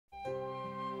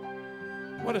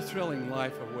What a thrilling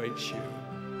life awaits you.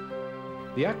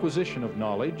 The acquisition of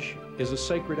knowledge is a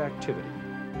sacred activity.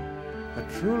 A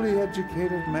truly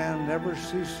educated man never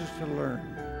ceases to learn.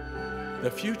 The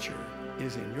future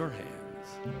is in your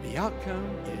hands. The outcome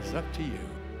is up to you.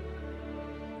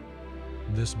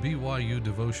 This BYU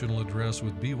devotional address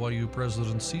with BYU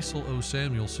President Cecil O.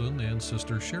 Samuelson and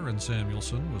Sister Sharon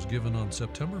Samuelson was given on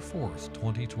September 4th,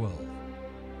 2012.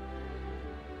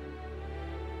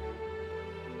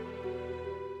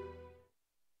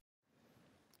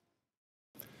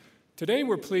 Today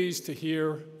we're pleased to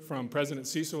hear from President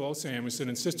Cecil O. Samuelson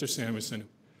and Sister Samuelson.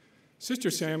 Sister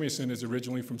Samuelson is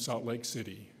originally from Salt Lake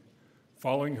City.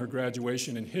 Following her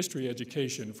graduation in history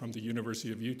education from the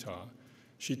University of Utah,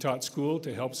 she taught school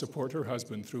to help support her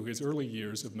husband through his early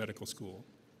years of medical school.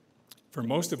 For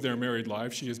most of their married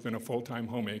life, she has been a full-time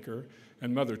homemaker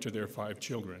and mother to their 5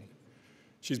 children.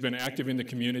 She's been active in the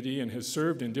community and has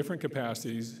served in different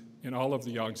capacities in all of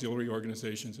the auxiliary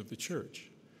organizations of the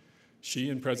church.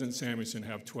 She and President Samuelson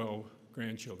have 12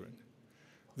 grandchildren.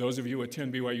 Those of you who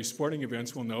attend BYU sporting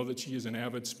events will know that she is an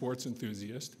avid sports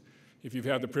enthusiast. If you've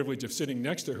had the privilege of sitting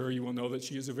next to her, you will know that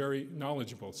she is a very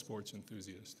knowledgeable sports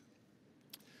enthusiast.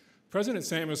 President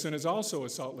Samuelson is also a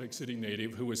Salt Lake City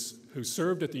native who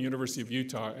served at the University of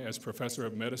Utah as professor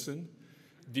of medicine,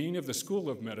 dean of the School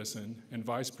of Medicine, and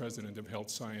vice president of health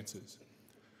sciences.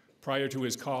 Prior to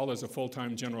his call as a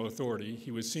full-time general authority, he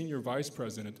was senior vice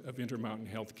president of Intermountain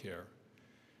Healthcare.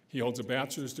 He holds a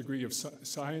bachelor's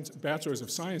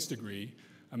of science degree,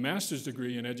 a master's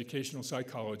degree in educational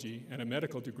psychology, and a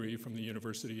medical degree from the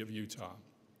University of Utah.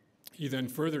 He then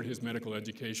furthered his medical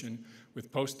education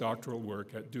with postdoctoral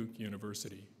work at Duke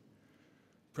University.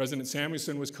 President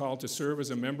Samuelson was called to serve as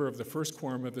a member of the First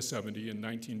Quorum of the 70 in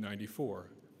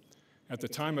 1994. At the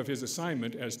time of his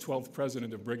assignment as 12th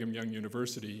president of Brigham Young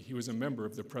University, he was a member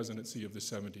of the presidency of the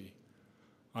 70.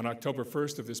 On October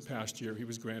 1st of this past year, he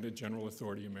was granted General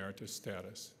Authority Emeritus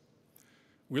status.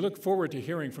 We look forward to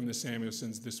hearing from the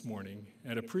Samuelsons this morning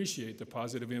and appreciate the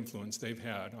positive influence they've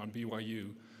had on BYU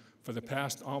for the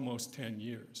past almost 10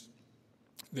 years.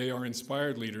 They are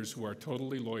inspired leaders who are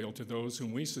totally loyal to those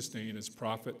whom we sustain as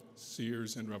prophets,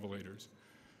 seers, and revelators.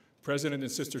 President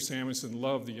and Sister Samuelson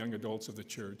love the young adults of the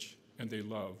church, and they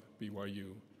love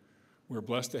BYU. We're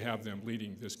blessed to have them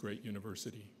leading this great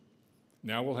university.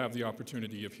 Now we'll have the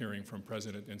opportunity of hearing from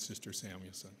President and Sister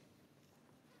Samuelson.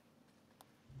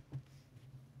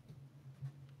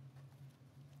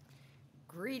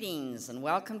 Greetings and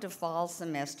welcome to Fall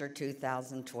Semester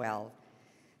 2012.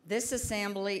 This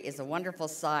assembly is a wonderful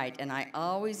sight, and I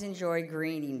always enjoy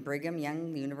greeting Brigham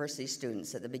Young University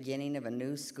students at the beginning of a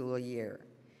new school year.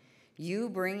 You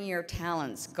bring your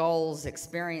talents, goals,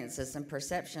 experiences, and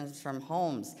perceptions from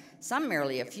homes, some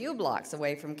merely a few blocks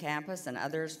away from campus and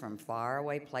others from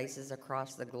faraway places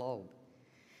across the globe.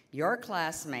 Your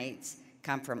classmates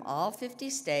come from all 50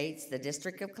 states, the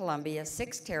District of Columbia,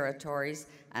 6 territories,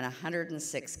 and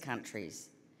 106 countries.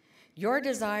 Your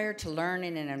desire to learn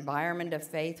in an environment of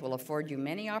faith will afford you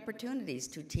many opportunities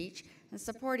to teach and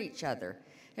support each other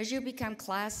as you become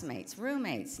classmates,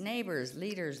 roommates, neighbors,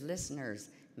 leaders, listeners,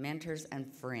 mentors,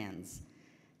 and friends.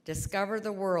 Discover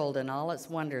the world and all its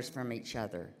wonders from each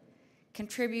other.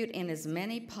 Contribute in as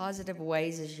many positive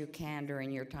ways as you can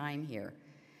during your time here.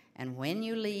 And when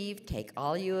you leave, take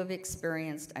all you have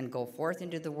experienced and go forth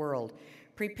into the world,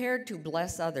 prepared to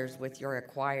bless others with your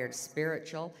acquired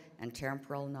spiritual and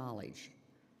temporal knowledge.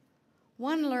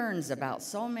 One learns about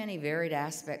so many varied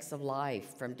aspects of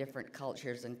life from different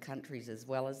cultures and countries as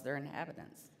well as their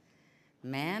inhabitants.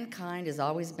 Mankind has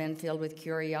always been filled with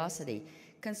curiosity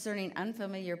concerning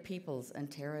unfamiliar peoples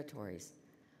and territories.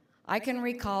 I can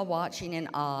recall watching in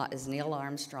awe as Neil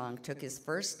Armstrong took his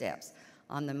first steps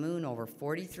on the moon over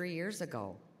 43 years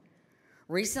ago.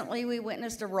 Recently, we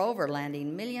witnessed a rover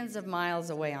landing millions of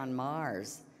miles away on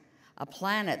Mars, a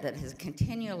planet that has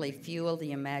continually fueled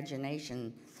the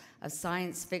imagination of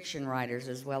science fiction writers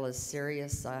as well as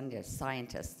serious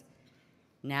scientists.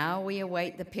 Now we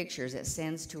await the pictures it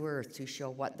sends to Earth to show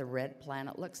what the red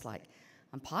planet looks like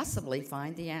and possibly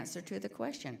find the answer to the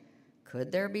question,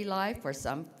 could there be life or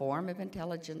some form of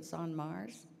intelligence on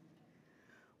Mars?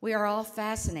 We are all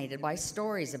fascinated by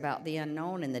stories about the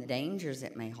unknown and the dangers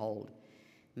it may hold.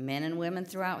 Men and women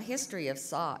throughout history have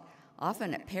sought,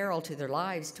 often at peril to their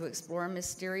lives, to explore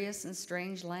mysterious and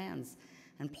strange lands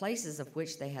and places of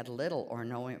which they had little or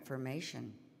no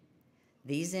information.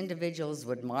 These individuals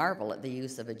would marvel at the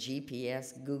use of a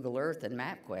GPS, Google Earth, and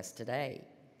MapQuest today.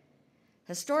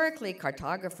 Historically,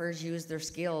 cartographers used their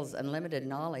skills and limited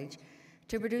knowledge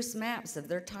to produce maps of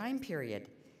their time period.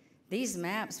 These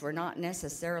maps were not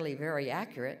necessarily very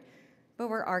accurate, but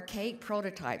were archaic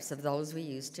prototypes of those we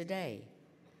use today.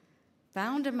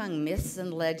 Found among myths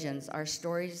and legends are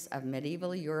stories of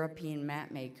medieval European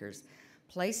mapmakers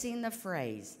placing the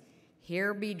phrase,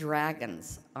 "Here be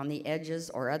dragons," on the edges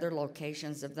or other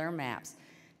locations of their maps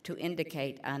to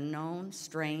indicate unknown,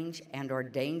 strange, and/or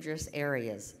dangerous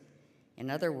areas. In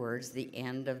other words, the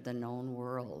end of the known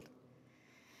world.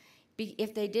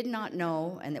 If they did not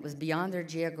know and it was beyond their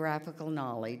geographical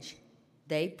knowledge,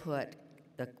 they put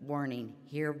the warning,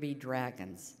 "Here be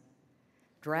dragons."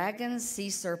 Dragons, sea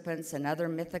serpents, and other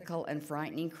mythical and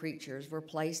frightening creatures were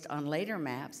placed on later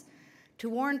maps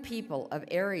to warn people of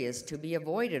areas to be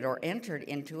avoided or entered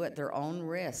into at their own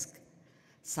risk.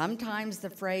 Sometimes the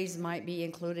phrase might be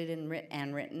included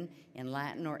and written in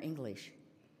Latin or English.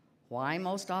 Why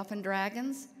most often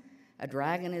dragons? A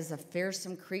dragon is a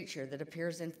fearsome creature that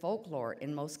appears in folklore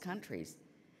in most countries.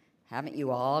 Haven't you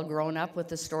all grown up with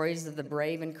the stories of the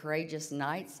brave and courageous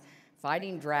knights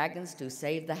fighting dragons to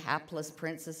save the hapless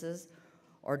princesses,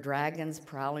 or dragons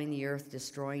prowling the earth,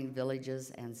 destroying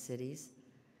villages and cities?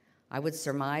 I would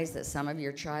surmise that some of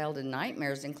your childhood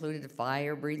nightmares included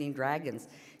fire-breathing dragons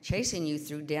chasing you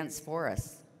through dense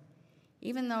forests.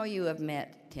 Even though you have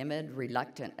met timid,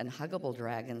 reluctant, and huggable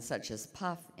dragons such as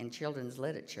Puff in children's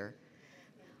literature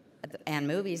and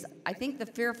movies, I think the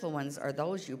fearful ones are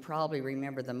those you probably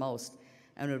remember the most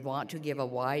and would want to give a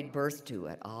wide berth to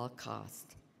at all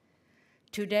costs.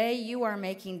 Today, you are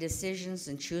making decisions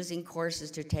and choosing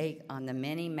courses to take on the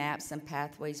many maps and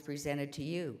pathways presented to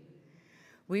you.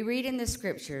 We read in the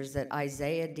scriptures that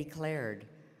Isaiah declared,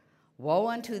 "Woe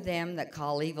unto them that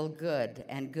call evil good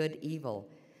and good evil,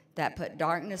 that put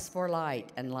darkness for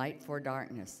light and light for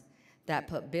darkness, that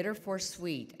put bitter for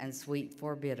sweet and sweet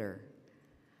for bitter."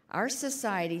 Our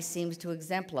society seems to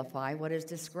exemplify what is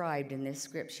described in this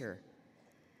scripture.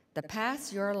 The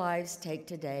paths your lives take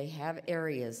today have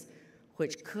areas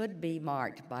which could be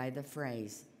marked by the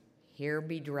phrase, "Here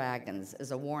be dragons,"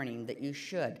 as a warning that you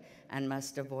should and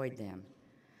must avoid them.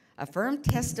 A firm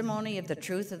testimony of the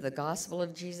truth of the gospel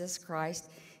of Jesus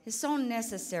Christ is so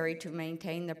necessary to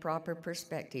maintain the proper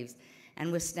perspectives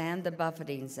and withstand the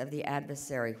buffetings of the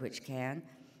adversary, which can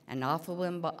and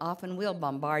often will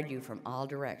bombard you from all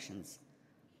directions.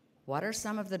 What are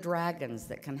some of the dragons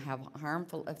that can have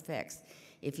harmful effects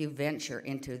if you venture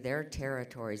into their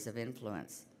territories of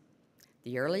influence?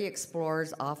 The early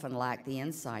explorers often lacked the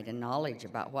insight and knowledge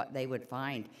about what they would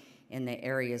find in the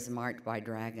areas marked by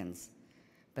dragons.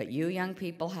 But you young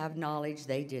people have knowledge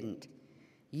they didn't.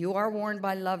 You are warned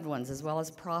by loved ones as well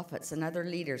as prophets and other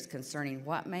leaders concerning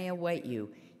what may await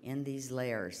you in these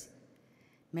lairs.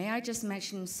 May I just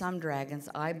mention some dragons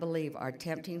I believe are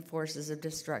tempting forces of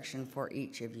destruction for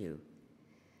each of you.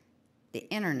 The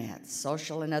internet,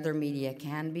 social, and other media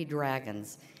can be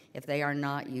dragons if they are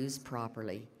not used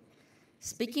properly.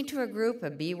 Speaking to a group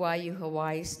of BYU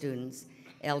Hawaii students,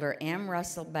 Elder M.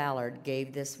 Russell Ballard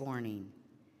gave this warning.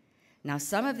 Now,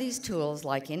 some of these tools,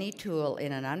 like any tool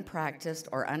in an unpracticed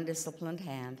or undisciplined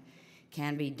hand,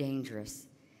 can be dangerous.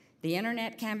 The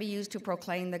internet can be used to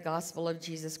proclaim the gospel of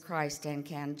Jesus Christ and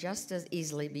can just as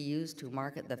easily be used to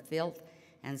market the filth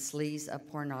and sleaze of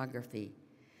pornography.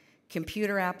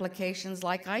 Computer applications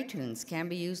like iTunes can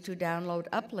be used to download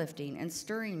uplifting and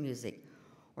stirring music,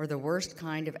 or the worst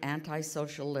kind of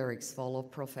antisocial lyrics full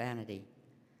of profanity.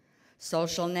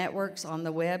 Social networks on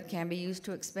the web can be used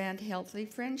to expand healthy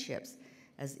friendships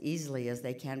as easily as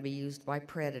they can be used by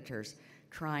predators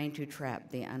trying to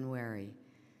trap the unwary.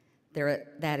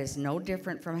 That is no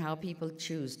different from how people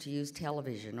choose to use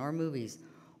television or movies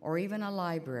or even a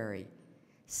library.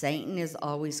 Satan is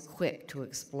always quick to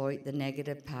exploit the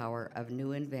negative power of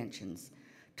new inventions,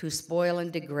 to spoil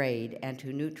and degrade, and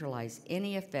to neutralize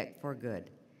any effect for good.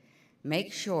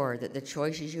 Make sure that the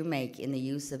choices you make in the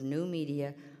use of new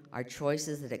media are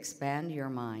choices that expand your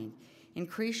mind,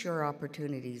 increase your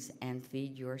opportunities, and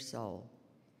feed your soul.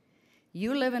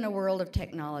 You live in a world of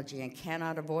technology and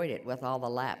cannot avoid it with all the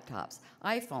laptops,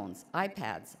 iPhones,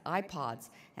 iPads, iPods,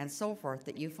 and so forth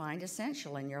that you find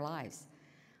essential in your lives.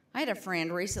 I had a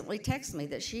friend recently text me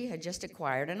that she had just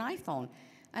acquired an iPhone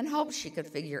and hoped she could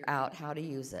figure out how to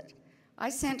use it. I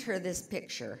sent her this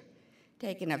picture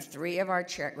taken of 3 of our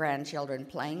grandchildren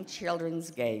playing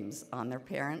children's games on their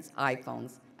parents'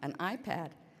 iPhones and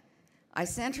iPad. I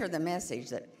sent her the message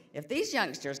that if these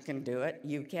youngsters can do it,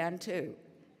 you can too.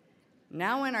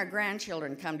 Now when our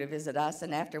grandchildren come to visit us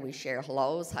and after we share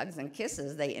hellos, hugs, and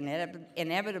kisses, they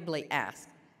inevitably ask,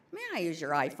 "May I use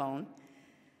your iPhone?"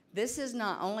 This is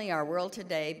not only our world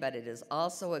today, but it is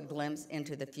also a glimpse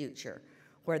into the future,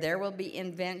 where there will be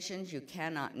inventions you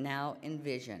cannot now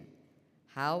envision.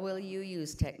 How will you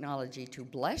use technology to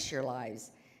bless your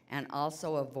lives and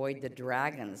also avoid the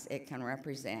dragons it can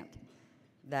represent.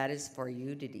 That is for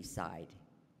you to decide.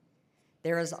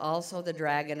 There is also the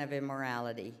dragon of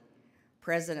immorality.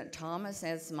 President Thomas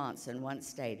S. Monson once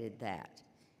stated that,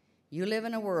 "You live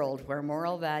in a world where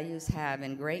moral values have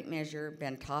in great measure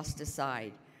been tossed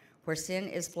aside, where sin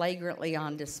is flagrantly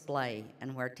on display,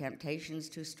 and where temptations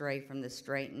to stray from the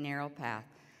straight and narrow path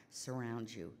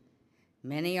surround you.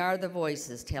 Many are the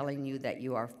voices telling you that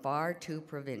you are far too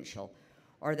provincial,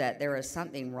 or that there is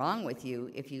something wrong with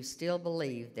you if you still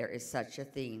believe there is such a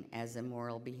thing as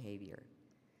immoral behavior."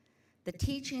 The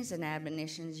teachings and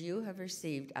admonitions you have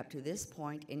received up to this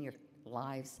point in your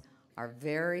lives are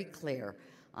very clear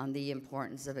on the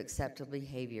importance of acceptable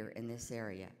behavior in this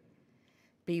area.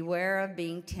 Beware of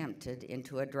being tempted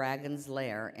into a dragon's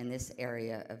lair in this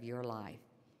area of your life.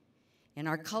 In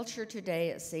our culture today,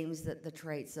 it seems that the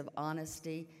traits of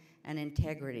honesty and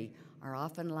integrity are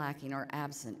often lacking or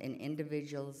absent in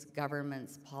individuals,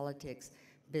 governments, politics,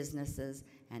 businesses,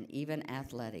 and even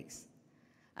athletics.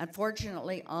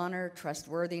 Unfortunately, honor,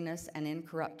 trustworthiness, and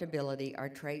incorruptibility are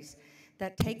traits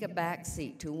that take a back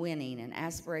seat to winning and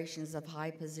aspirations of high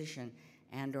position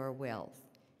and or wealth.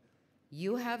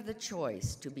 You have the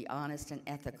choice to be honest and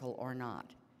ethical or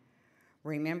not.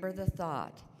 Remember the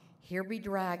thought, here be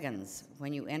dragons,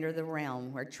 when you enter the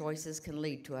realm where choices can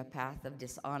lead to a path of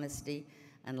dishonesty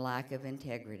and lack of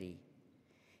integrity.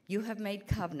 You have made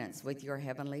covenants with your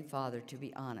Heavenly Father to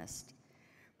be honest.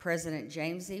 President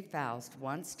James E. Faust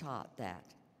once taught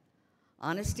that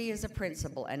honesty is a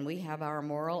principle, and we have our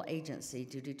moral agency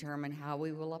to determine how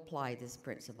we will apply this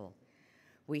principle.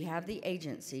 We have the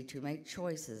agency to make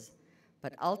choices,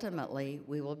 but ultimately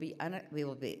we will be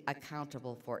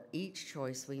accountable for each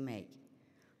choice we make.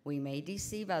 We may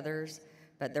deceive others,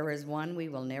 but there is one we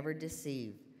will never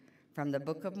deceive. From the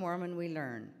Book of Mormon we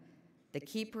learn, "The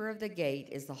keeper of the gate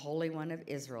is the Holy One of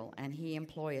Israel, and he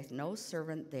employeth no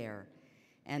servant there.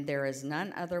 And there is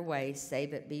none other way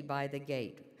save it be by the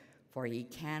gate, for ye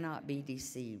cannot be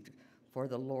deceived, for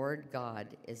the Lord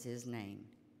God is his name."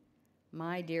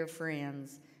 My dear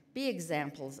friends, be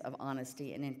examples of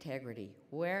honesty and integrity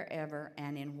wherever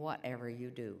and in whatever you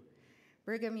do.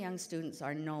 Brigham Young students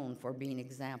are known for being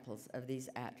examples of these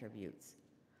attributes.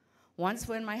 Once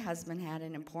when my husband had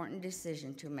an important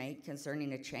decision to make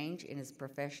concerning a change in his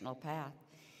professional path,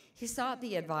 he sought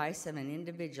the advice of an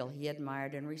individual he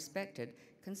admired and respected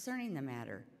concerning the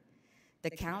matter. The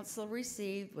counsel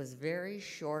received was very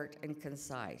short and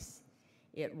concise.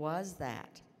 It was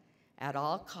that, at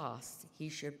all costs, he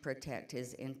should protect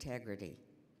his integrity.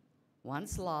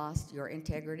 Once lost, your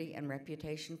integrity and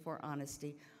reputation for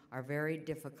honesty are very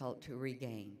difficult to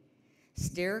regain.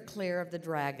 Steer clear of the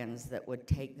dragons that would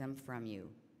take them from you.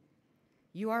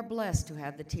 You are blessed to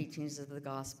have the teachings of the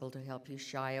gospel to help you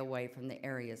shy away from the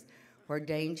areas where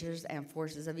dangers and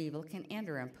forces of evil can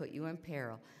enter and put you in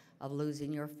peril of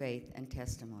losing your faith and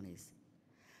testimonies.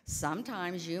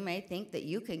 Sometimes you may think that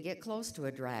you can get close to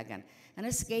a dragon and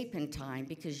escape in time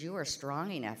because you are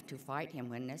strong enough to fight him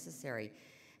when necessary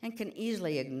and can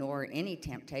easily ignore any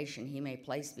temptation he may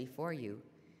place before you.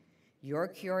 Your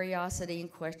curiosity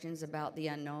and questions about the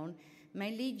unknown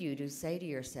may lead you to say to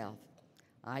yourself,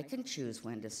 "I can choose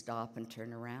when to stop and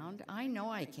turn around. I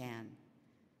know I can."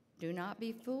 Do not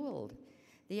be fooled.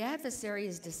 The adversary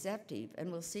is deceptive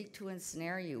and will seek to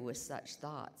ensnare you with such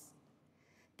thoughts.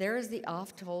 There is the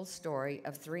oft-told story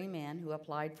of 3 men who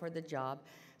applied for the job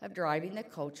of driving the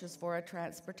coaches for a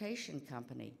transportation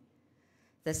company.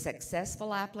 The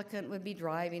successful applicant would be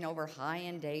driving over high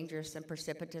and dangerous and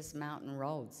precipitous mountain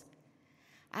roads.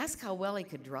 Asked how well he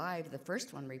could drive, the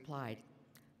first one replied,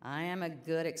 "I am a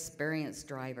good, experienced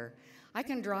driver. I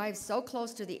can drive so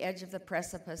close to the edge of the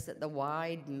precipice that the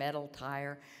wide metal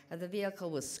tire of the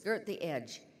vehicle will skirt the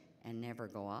edge and never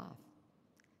go off."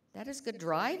 "That is good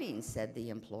driving," said the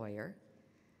employer.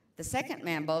 The second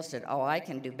man boasted, "Oh, I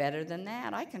can do better than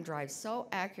that. I can drive so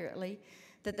accurately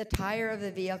that the tire of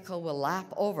the vehicle will lap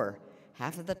over,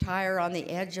 half of the tire on the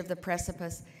edge of the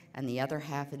precipice and the other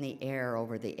half in the air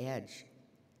over the edge."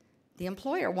 The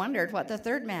employer wondered what the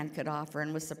third man could offer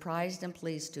and was surprised and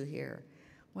pleased to hear,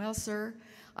 "Well, sir,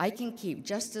 I can keep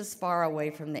just as far away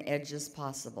from the edge as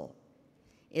possible."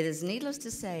 It is needless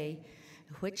to say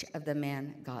which of the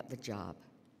men got the job.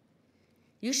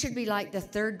 You should be like the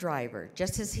third driver.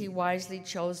 Just as he wisely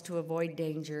chose to avoid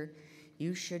danger,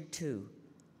 you should too.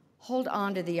 Hold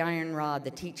on to the iron rod,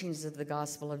 the teachings of the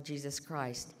gospel of Jesus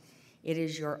Christ. It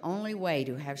is your only way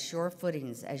to have sure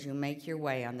footings as you make your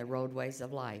way on the roadways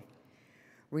of life.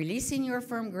 Releasing your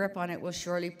firm grip on it will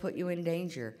surely put you in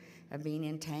danger of being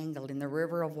entangled in the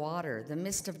river of water, the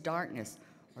mist of darkness,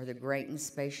 or the great and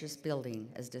spacious building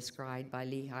as described by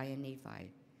Lehi and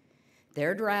Nephi.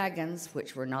 Their dragons,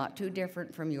 which were not too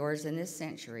different from yours in this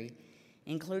century,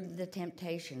 included the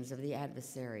temptations of the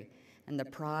adversary and the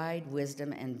pride,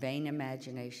 wisdom, and vain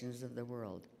imaginations of the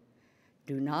world.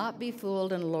 Do not be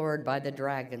fooled and lured by the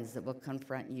dragons that will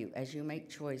confront you as you make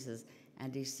choices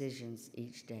and decisions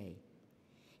each day.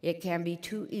 It can be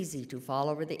too easy to fall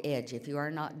over the edge if you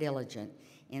are not diligent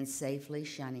in safely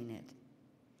shunning it.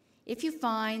 If you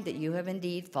find that you have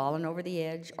indeed fallen over the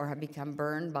edge or have become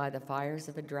burned by the fires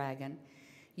of a dragon,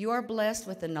 you are blessed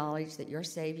with the knowledge that your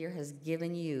Savior has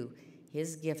given you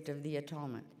his gift of the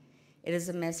atonement. It is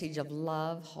a message of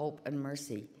love, hope, and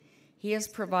mercy. He has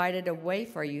provided a way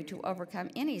for you to overcome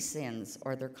any sins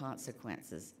or their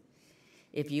consequences.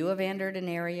 If you have entered an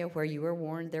area where you were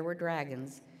warned there were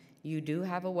dragons, you do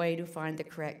have a way to find the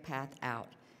correct path out,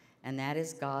 and that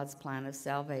is God's plan of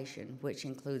salvation, which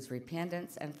includes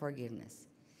repentance and forgiveness.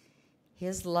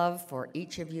 His love for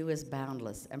each of you is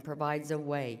boundless and provides a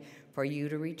way for you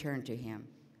to return to him.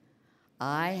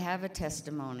 I have a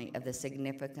testimony of the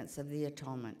significance of the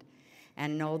atonement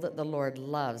and know that the Lord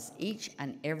loves each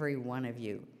and every one of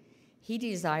you. He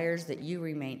desires that you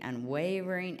remain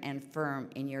unwavering and firm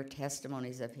in your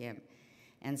testimonies of him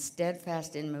and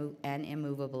steadfast and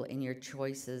immovable in your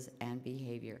choices and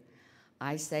behavior.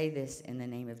 I say this in the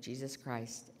name of Jesus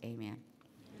Christ. Amen.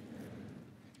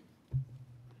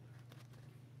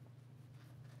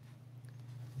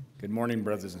 Good morning,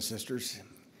 brothers and sisters.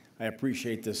 I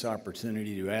appreciate this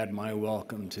opportunity to add my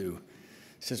welcome to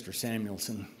Sister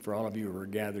Samuelson. For all of you who are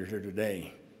gathered here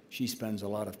today, she spends a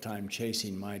lot of time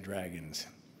chasing my dragons.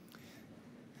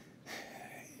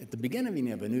 At the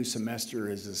beginning of a new semester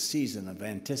is a season of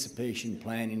anticipation,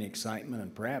 planning, excitement,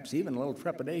 and perhaps even a little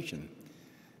trepidation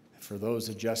for those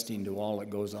adjusting to all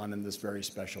that goes on in this very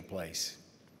special place.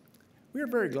 We are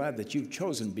very glad that you've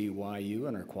chosen BYU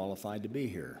and are qualified to be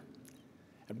here.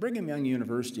 At Brigham Young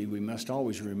University, we must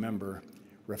always remember,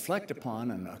 reflect upon,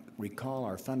 and recall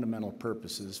our fundamental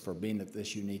purposes for being at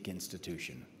this unique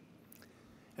institution.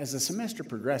 As the semester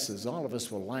progresses, all of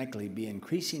us will likely be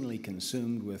increasingly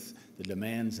consumed with the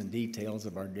demands and details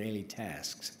of our daily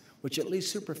tasks, which at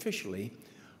least superficially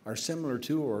are similar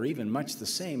to or even much the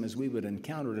same as we would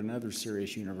encounter at another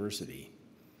serious university.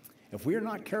 If we are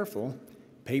not careful,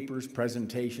 papers,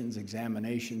 presentations,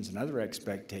 examinations, and other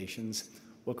expectations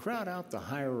will crowd out the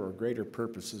higher or greater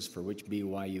purposes for which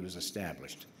BYU is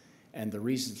established and the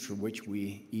reasons for which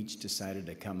we each decided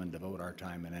to come and devote our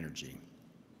time and energy.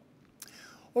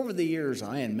 Over the years,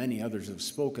 I and many others have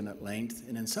spoken at length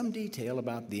and in some detail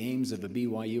about the aims of a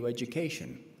BYU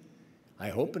education. I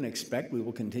hope and expect we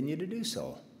will continue to do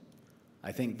so.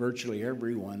 I think virtually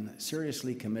everyone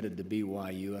seriously committed to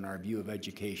BYU and our view of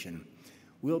education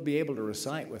will be able to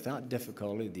recite without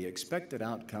difficulty the expected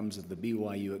outcomes of the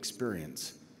BYU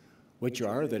experience, which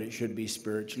are that it should be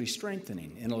spiritually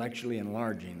strengthening, intellectually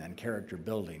enlarging, and character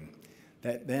building,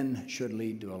 that then should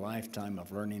lead to a lifetime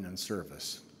of learning and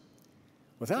service.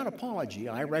 Without apology,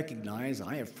 I recognize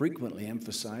I have frequently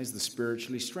emphasized the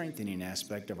spiritually strengthening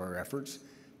aspect of our efforts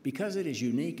because it is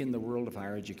unique in the world of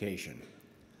higher education.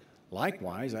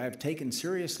 Likewise, I have taken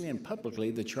seriously and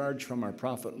publicly the charge from our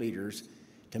prophet leaders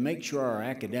to make sure our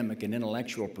academic and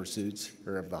intellectual pursuits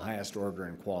are of the highest order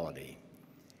and quality.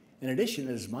 In addition,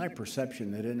 it is my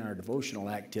perception that in our devotional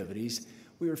activities,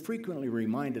 we are frequently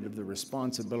reminded of the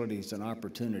responsibilities and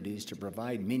opportunities to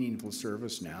provide meaningful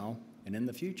service now and in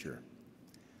the future.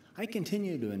 I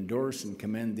continue to endorse and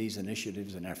commend these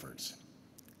initiatives and efforts.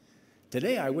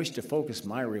 Today, I wish to focus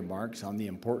my remarks on the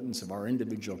importance of our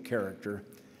individual character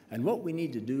and what we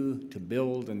need to do to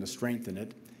build and to strengthen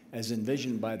it as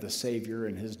envisioned by the Savior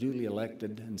and his duly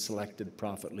elected and selected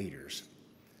prophet leaders.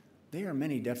 There are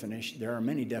many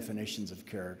definitions of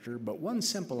character, but one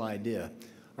simple idea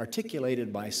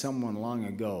articulated by someone long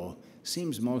ago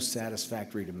seems most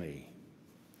satisfactory to me.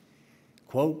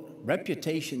 Quote,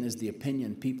 "Reputation is the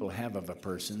opinion people have of a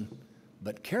person,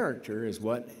 but character is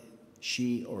what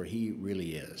she or he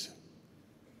really is."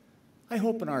 I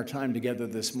hope in our time together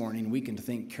this morning we can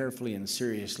think carefully and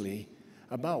seriously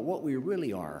about what we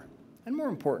really are, and more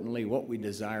importantly, what we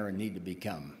desire and need to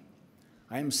become.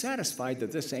 I am satisfied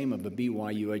that this aim of a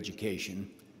BYU education,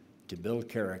 to build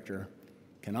character,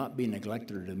 cannot be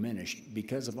neglected or diminished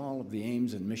because of all of the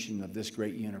aims and mission of this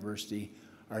great university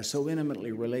are so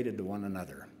intimately related to one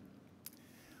another.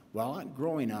 While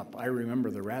growing up, I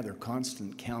remember the rather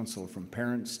constant counsel from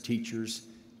parents, teachers,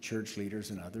 church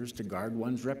leaders, and others to guard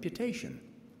one's reputation.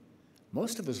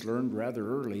 Most of us learned rather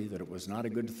early that it was not a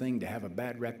good thing to have a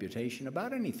bad reputation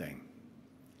about anything.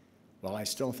 While I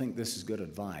still think this is good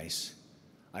advice,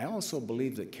 I also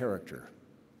believe that character,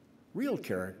 Real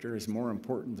character is more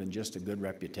important than just a good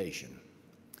reputation.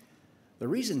 The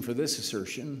reason for this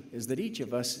assertion is that each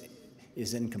of us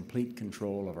is in complete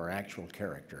control of our actual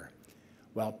character.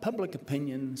 While public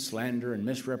opinion, slander, and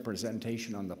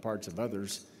misrepresentation on the parts of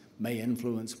others may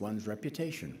influence one's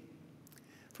reputation.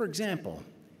 For example,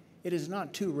 it is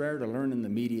not too rare to learn in the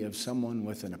media of someone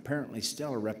with an apparently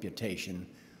stellar reputation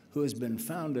who has been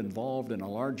found involved in a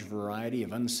large variety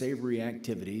of unsavory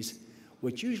activities,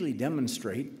 which usually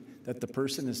demonstrate that the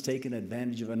person has taken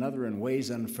advantage of another in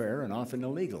ways unfair and often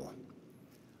illegal.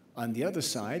 On the other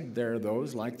side, there are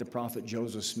those like the prophet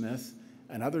Joseph Smith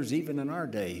and others even in our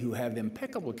day who have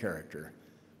impeccable character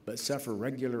but suffer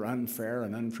regular unfair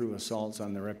and untrue assaults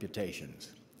on their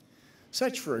reputations.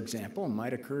 Such, for example,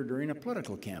 might occur during a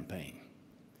political campaign.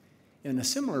 In a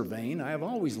similar vein, I have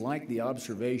always liked the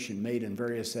observation made in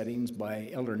various settings by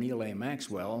Elder Neal A.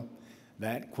 Maxwell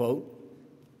that, quote,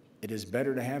 "It is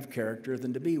better to have character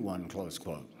than to be one," close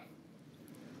quote.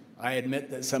 I admit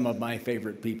that some of my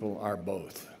favorite people are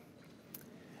both.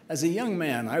 As a young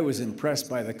man, I was impressed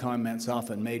by the comments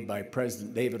often made by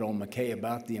President David O. McKay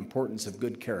about the importance of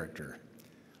good character.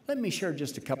 Let me share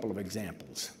just a couple of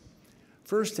examples.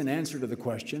 First, in answer to the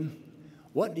question,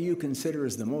 "What do you consider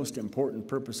as the most important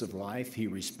purpose of life?" he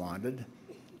responded,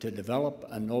 "To develop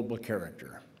a noble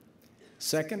character."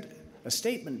 Second, a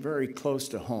statement very close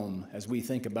to home as we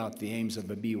think about the aims of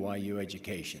a BYU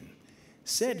education.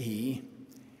 Said he,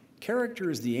 "Character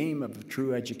is the aim of a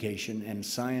true education, and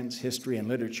science, history, and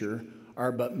literature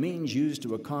are but means used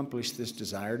to accomplish this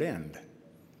desired end.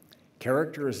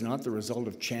 Character is not the result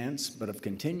of chance, but of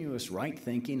continuous right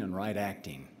thinking and right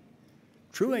acting.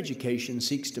 True education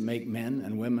seeks to make men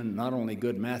and women not only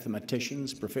good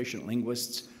mathematicians, proficient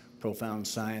linguists, profound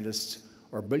scientists,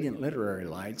 or brilliant literary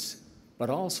lights, but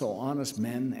also honest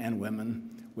men and women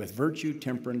with virtue,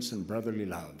 temperance, and brotherly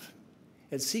love.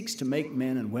 It seeks to make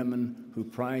men and women who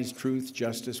prize truth,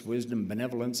 justice, wisdom,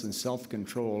 benevolence, and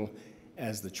self-control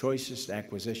as the choicest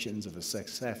acquisitions of a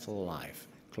successful life,"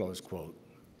 close quote.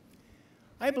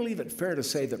 I believe it fair to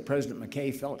say that President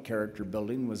McKay felt character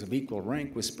building was of equal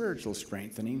rank with spiritual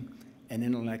strengthening and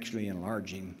intellectually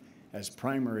enlarging as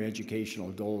primary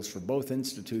educational goals for both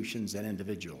institutions and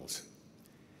individuals.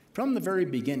 From the very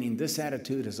beginning, this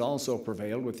attitude has also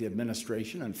prevailed with the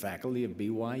administration and faculty of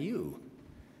BYU.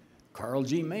 Carl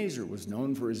G. Mazur was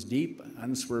known for his deep,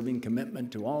 unswerving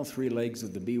commitment to all three legs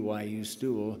of the BYU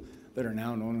stool that are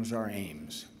now known as our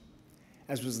aims.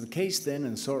 As was the case then,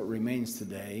 and so it remains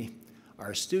today,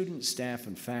 our students, staff,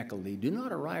 and faculty do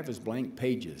not arrive as blank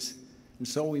pages, and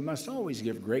so we must always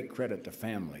give great credit to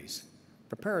families,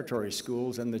 preparatory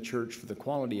schools, and the church for the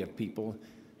quality of people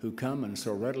who come and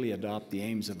so readily adopt the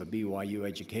aims of a BYU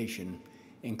education,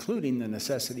 including the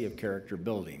necessity of character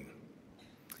building.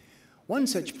 One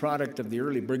such product of the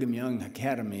early Brigham Young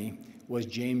Academy was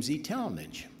James E.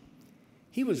 Talmage.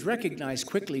 He was recognized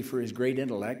quickly for his great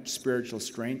intellect, spiritual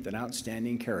strength, and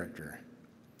outstanding character.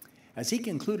 As he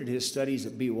concluded his studies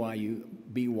at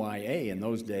BYA in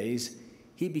those days,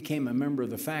 he became a member of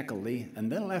the faculty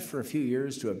and then left for a few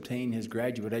years to obtain his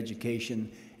graduate education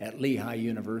at Lehigh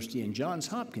University and Johns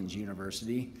Hopkins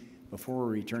University before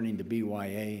returning to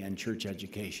BYA and church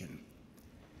education.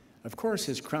 Of course,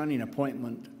 his crowning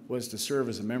appointment was to serve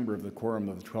as a member of the Quorum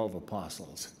of the 12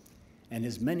 Apostles, and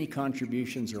his many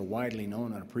contributions are widely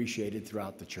known and appreciated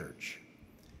throughout the church.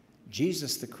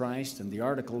 Jesus the Christ and the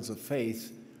Articles of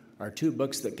Faith are two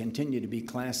books that continue to be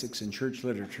classics in church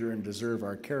literature and deserve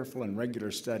our careful and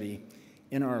regular study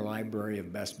in our library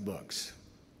of best books.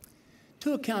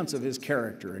 Two accounts of his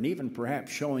character, and even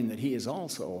perhaps showing that he was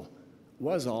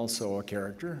also a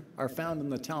character, are found in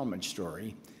the Talmage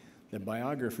story, the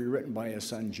biography written by his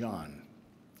son John.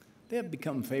 They have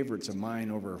become favorites of mine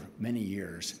over many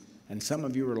years, and some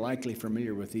of you are likely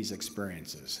familiar with these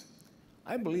experiences.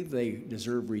 I believe they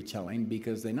deserve retelling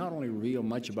because they not only reveal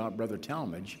much about Brother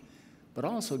Talmage, but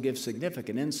also give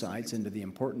significant insights into the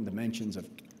important dimensions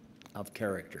of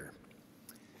character.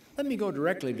 Let me go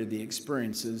directly to the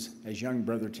experiences as young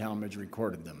Brother Talmage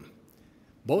recorded them.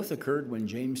 Both occurred when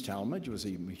James Talmage was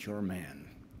a mature man.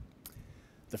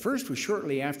 The first was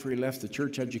shortly after he left the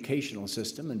church educational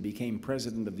system and became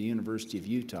president of the University of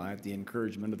Utah at the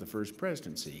encouragement of the First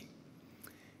Presidency.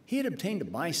 He had obtained a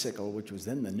bicycle, which was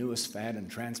then the newest fad in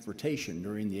transportation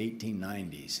during the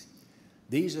 1890s.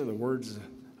 These are the words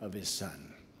of his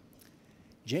son.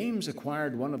 James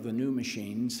acquired one of the new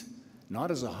machines,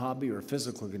 not as a hobby or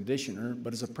physical conditioner,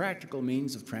 but as a practical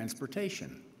means of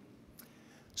transportation.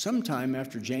 Sometime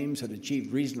after James had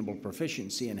achieved reasonable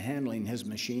proficiency in handling his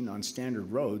machine on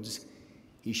standard roads,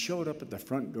 he showed up at the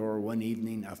front door one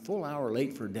evening a full hour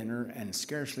late for dinner and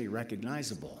scarcely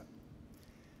recognizable.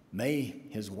 May,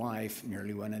 his wife,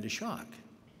 nearly went into shock,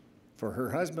 for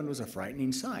her husband was a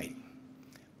frightening sight.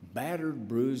 Battered,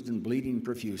 bruised, and bleeding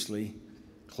profusely,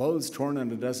 clothes torn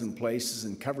in a dozen places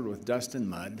and covered with dust and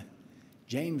mud,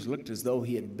 James looked as though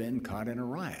he had been caught in a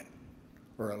riot,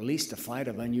 or at least a fight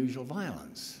of unusual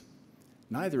violence.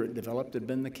 Neither, it developed, had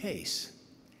been the case.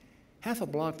 Half a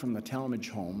block from the Talmage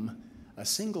home, a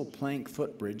single plank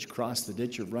footbridge crossed the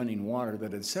ditch of running water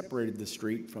that had separated the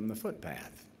street from the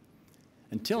footpath.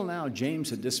 Until now, James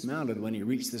had dismounted when he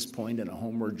reached this point in a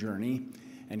homeward journey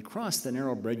and crossed the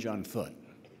narrow bridge on foot.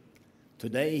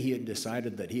 Today, he had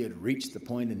decided that he had reached the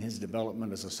point in his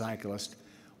development as a cyclist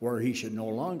where he should no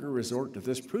longer resort to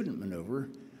this prudent maneuver,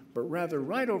 but rather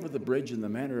ride over the bridge in the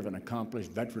manner of an accomplished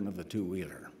veteran of the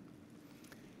two-wheeler.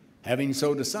 Having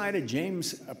so decided,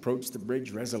 James approached the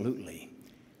bridge resolutely,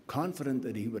 confident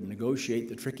that he would negotiate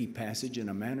the tricky passage in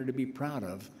a manner to be proud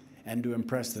of and to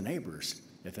impress the neighbors,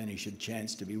 if any should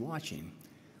chance to be watching,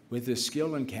 with his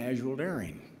skill and casual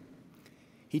daring.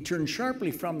 He turned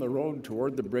sharply from the road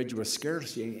toward the bridge with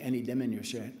scarcely any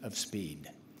diminution of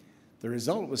speed. The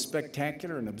result was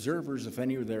spectacular, and observers, if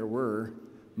any there were,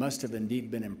 must have indeed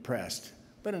been impressed,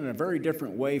 but in a very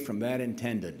different way from that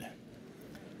intended.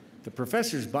 The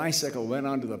professor's bicycle went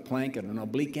onto the plank at an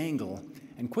oblique angle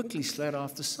and quickly slid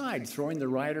off the side, throwing the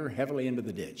rider heavily into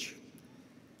the ditch.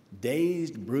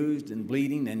 Dazed, bruised, and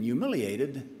bleeding, and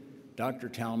humiliated, Dr.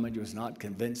 Talmage was not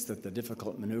convinced that the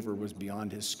difficult maneuver was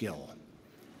beyond his skill.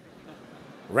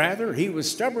 Rather, he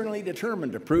was stubbornly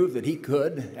determined to prove that he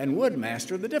could and would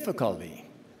master the difficulty.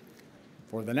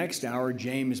 For the next hour,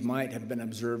 James might have been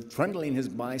observed trundling his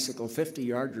bicycle 50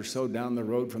 yards or so down the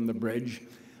road from the bridge,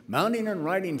 mounting and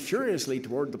riding furiously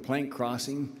toward the plank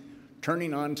crossing,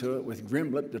 turning onto it with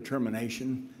grim-lipped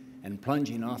determination, and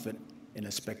plunging off it in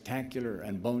a spectacular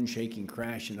and bone-shaking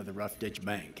crash into the rough ditch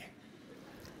bank.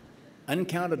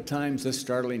 Uncounted times this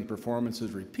startling performance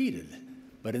was repeated,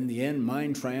 but in the end,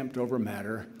 mind triumphed over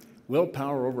matter,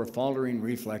 willpower over faltering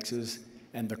reflexes,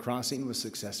 and the crossing was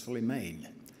successfully made.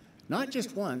 Not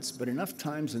just once, but enough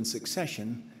times in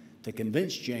succession to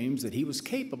convince James that he was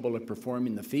capable of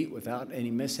performing the feat without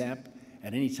any mishap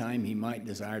at any time he might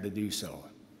desire to do so.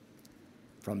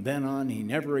 From then on, he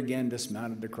never again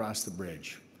dismounted to cross the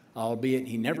bridge, albeit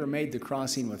he never made the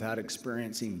crossing without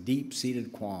experiencing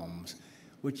deep-seated qualms,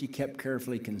 which he kept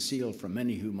carefully concealed from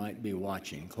any who might be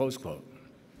watching." Close quote.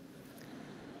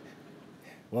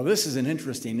 Well, this is an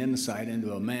interesting insight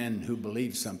into a man who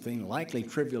believed something, likely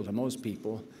trivial to most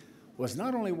people, was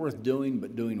not only worth doing,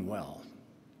 but doing well.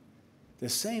 The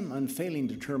same unfailing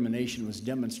determination was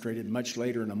demonstrated much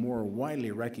later in a more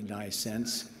widely recognized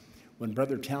sense when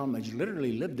Brother Talmage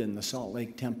literally lived in the Salt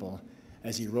Lake Temple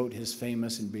as he wrote his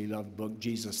famous and beloved book,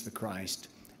 Jesus the Christ,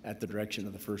 at the direction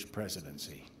of the First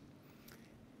Presidency.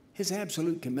 His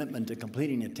absolute commitment to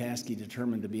completing a task he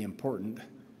determined to be important,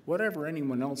 whatever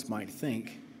anyone else might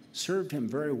think, served him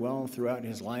very well throughout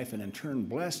his life and in turn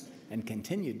blessed and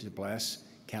continued to bless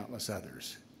countless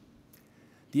others.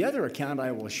 The other account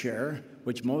I will share,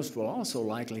 which most will also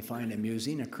likely find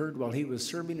amusing, occurred while he was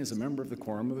serving as a member of the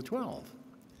Quorum of the 12.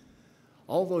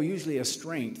 Although usually a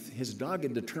strength, his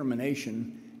dogged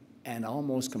determination and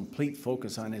almost complete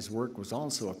focus on his work was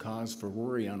also a cause for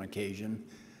worry on occasion,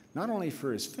 not only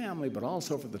for his family, but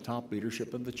also for the top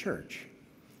leadership of the church.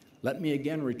 Let me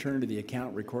again return to the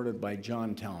account recorded by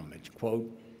John Talmage.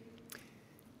 Quote,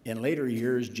 "In later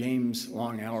years, James'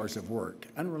 long hours of work,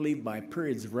 unrelieved by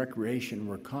periods of recreation,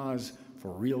 were cause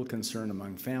for real concern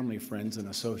among family, friends, and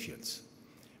associates.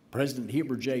 President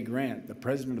Heber J. Grant, the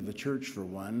president of the church for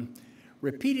one,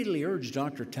 repeatedly urged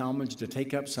Dr. Talmage to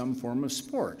take up some form of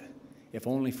sport, if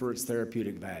only for its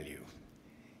therapeutic value.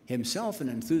 Himself an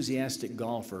enthusiastic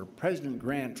golfer, President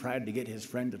Grant tried to get his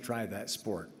friend to try that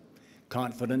sport,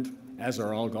 confident, as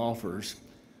are all golfers,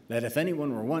 that if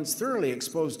anyone were once thoroughly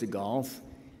exposed to golf,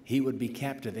 he would be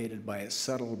captivated by its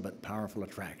subtle but powerful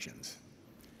attractions.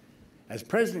 As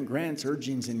President Grant's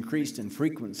urgings increased in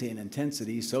frequency and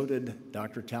intensity, so did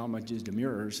Dr. Talmage's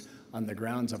demurs on the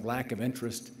grounds of lack of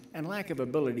interest and lack of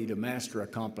ability to master a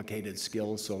complicated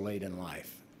skill so late in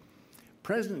life.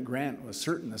 President Grant was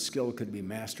certain the skill could be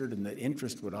mastered and that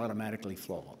interest would automatically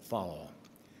follow.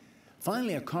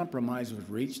 Finally, a compromise was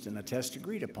reached and a test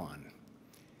agreed upon.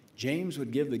 James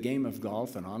would give the game of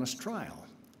golf an honest trial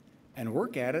and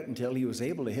work at it until he was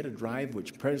able to hit a drive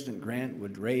which President Grant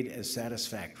would rate as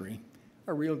satisfactory,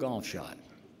 a real golf shot.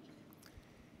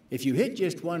 "If you hit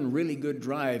just one really good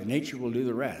drive, nature will do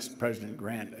the rest," President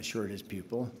Grant assured his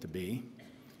pupil to be.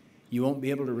 "You won't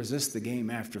be able to resist the game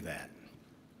after that."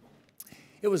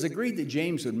 It was agreed that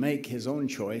James would make his own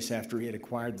choice after he had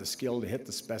acquired the skill to hit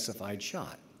the specified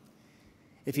shot.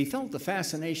 If he felt the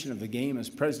fascination of the game as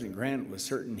President Grant was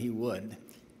certain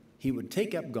he would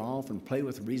take up golf and play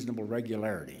with reasonable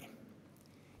regularity.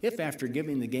 If, after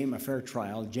giving the game a fair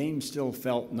trial, James still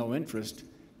felt no interest,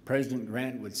 President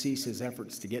Grant would cease his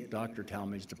efforts to get Dr.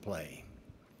 Talmage to play.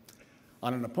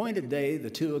 On an appointed day, the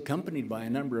two, accompanied by a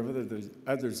number of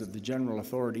others of the general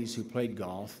authorities who played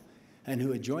golf and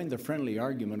who had joined the friendly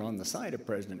argument on the side of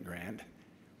President Grant,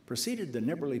 proceeded to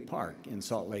Nibberley Park in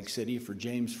Salt Lake City for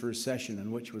James' first session,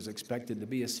 in which was expected to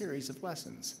be a series of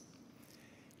lessons.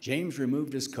 James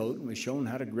removed his coat and was shown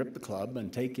how to grip the club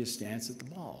and take his stance at the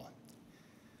ball.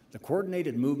 The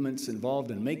coordinated movements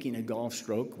involved in making a golf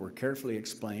stroke were carefully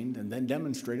explained and then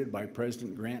demonstrated by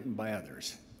President Grant and by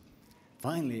others.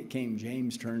 Finally, it came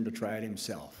James' turn to try it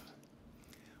himself.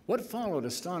 What followed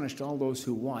astonished all those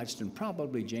who watched, and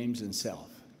probably James himself.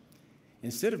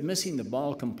 Instead of missing the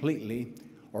ball completely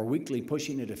or weakly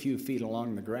pushing it a few feet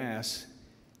along the grass,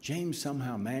 James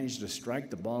somehow managed to strike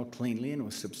the ball cleanly and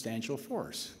with substantial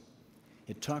force.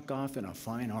 It took off in a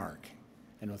fine arc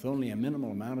and with only a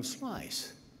minimal amount of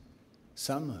slice.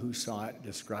 Some who saw it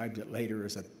described it later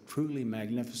as a truly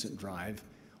magnificent drive,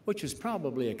 which was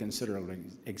probably a considerable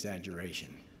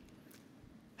exaggeration.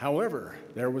 However,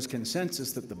 there was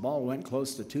consensus that the ball went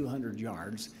close to 200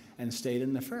 yards and stayed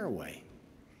in the fairway.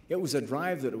 It was a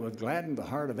drive that would gladden the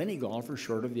heart of any golfer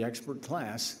short of the expert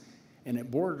class, and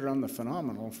it bordered on the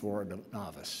phenomenal for a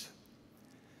novice.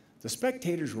 The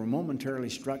spectators were momentarily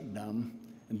struck dumb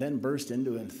and then burst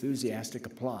into enthusiastic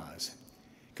applause.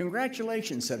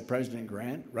 "Congratulations," said President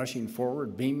Grant, rushing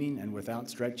forward, beaming and with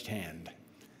outstretched hand.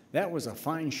 "That was a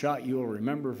fine shot you will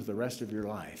remember for the rest of your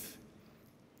life."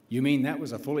 "You mean that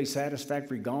was a fully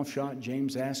satisfactory golf shot?"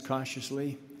 James asked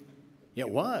cautiously. "It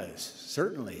was,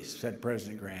 certainly," said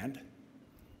President Grant.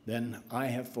 Then I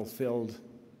have fulfilled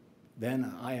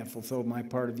my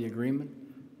part of the agreement?"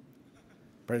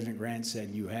 President Grant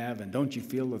said, "You have, and don't you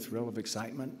feel the thrill of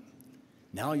excitement?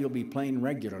 Now you'll be playing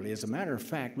regularly. As a matter of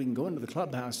fact, we can go into the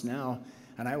clubhouse now,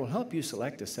 and I will help you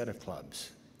select a set of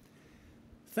clubs."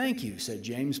 "Thank you," said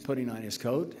James, putting on his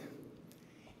coat.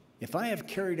 "If I have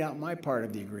carried out my part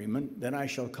of the agreement, then I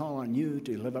shall call on you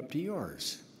to live up to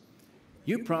yours.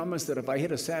 You promised that if I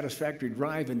hit a satisfactory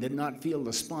drive and did not feel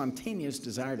the spontaneous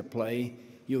desire to play,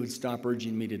 you would stop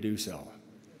urging me to do so.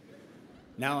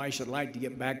 Now I should like to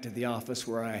get back to the office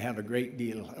where I have a great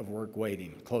deal of work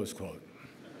waiting," close quote.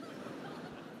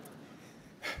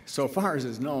 So far as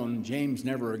is known, James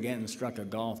never again struck a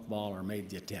golf ball or made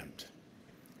the attempt.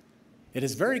 It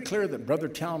is very clear that Brother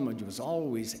Talmage was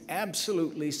always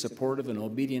absolutely supportive and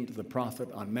obedient to the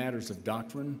prophet on matters of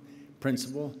doctrine,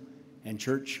 principle, and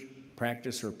church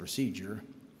practice or procedure,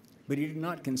 but he did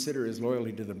not consider his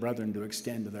loyalty to the brethren to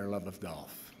extend to their love of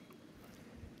golf.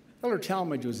 Elder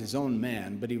Talmage was his own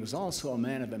man, but he was also a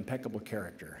man of impeccable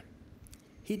character.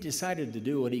 He decided to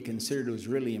do what he considered was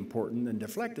really important and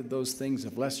deflected those things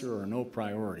of lesser or no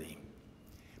priority.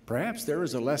 Perhaps there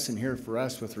is a lesson here for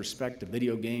us with respect to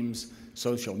video games,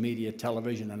 social media,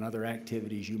 television, and other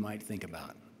activities you might think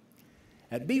about.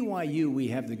 At BYU, we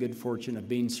have the good fortune of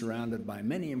being surrounded by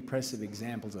many impressive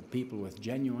examples of people with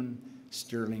genuine,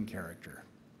 sterling character.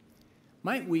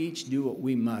 Might we each do what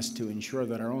we must to ensure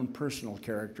that our own personal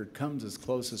character comes as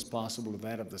close as possible to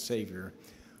that of the Savior,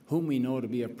 whom we know to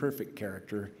be a perfect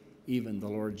character, even the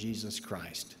Lord Jesus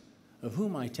Christ, of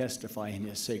whom I testify in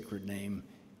his sacred name,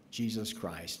 Jesus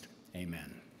Christ.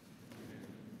 Amen.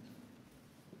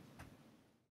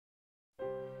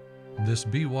 This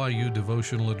BYU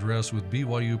devotional address with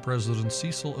BYU President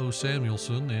Cecil O.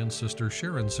 Samuelson and Sister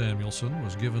Sharon Samuelson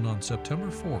was given on September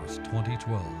 4th,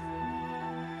 2012.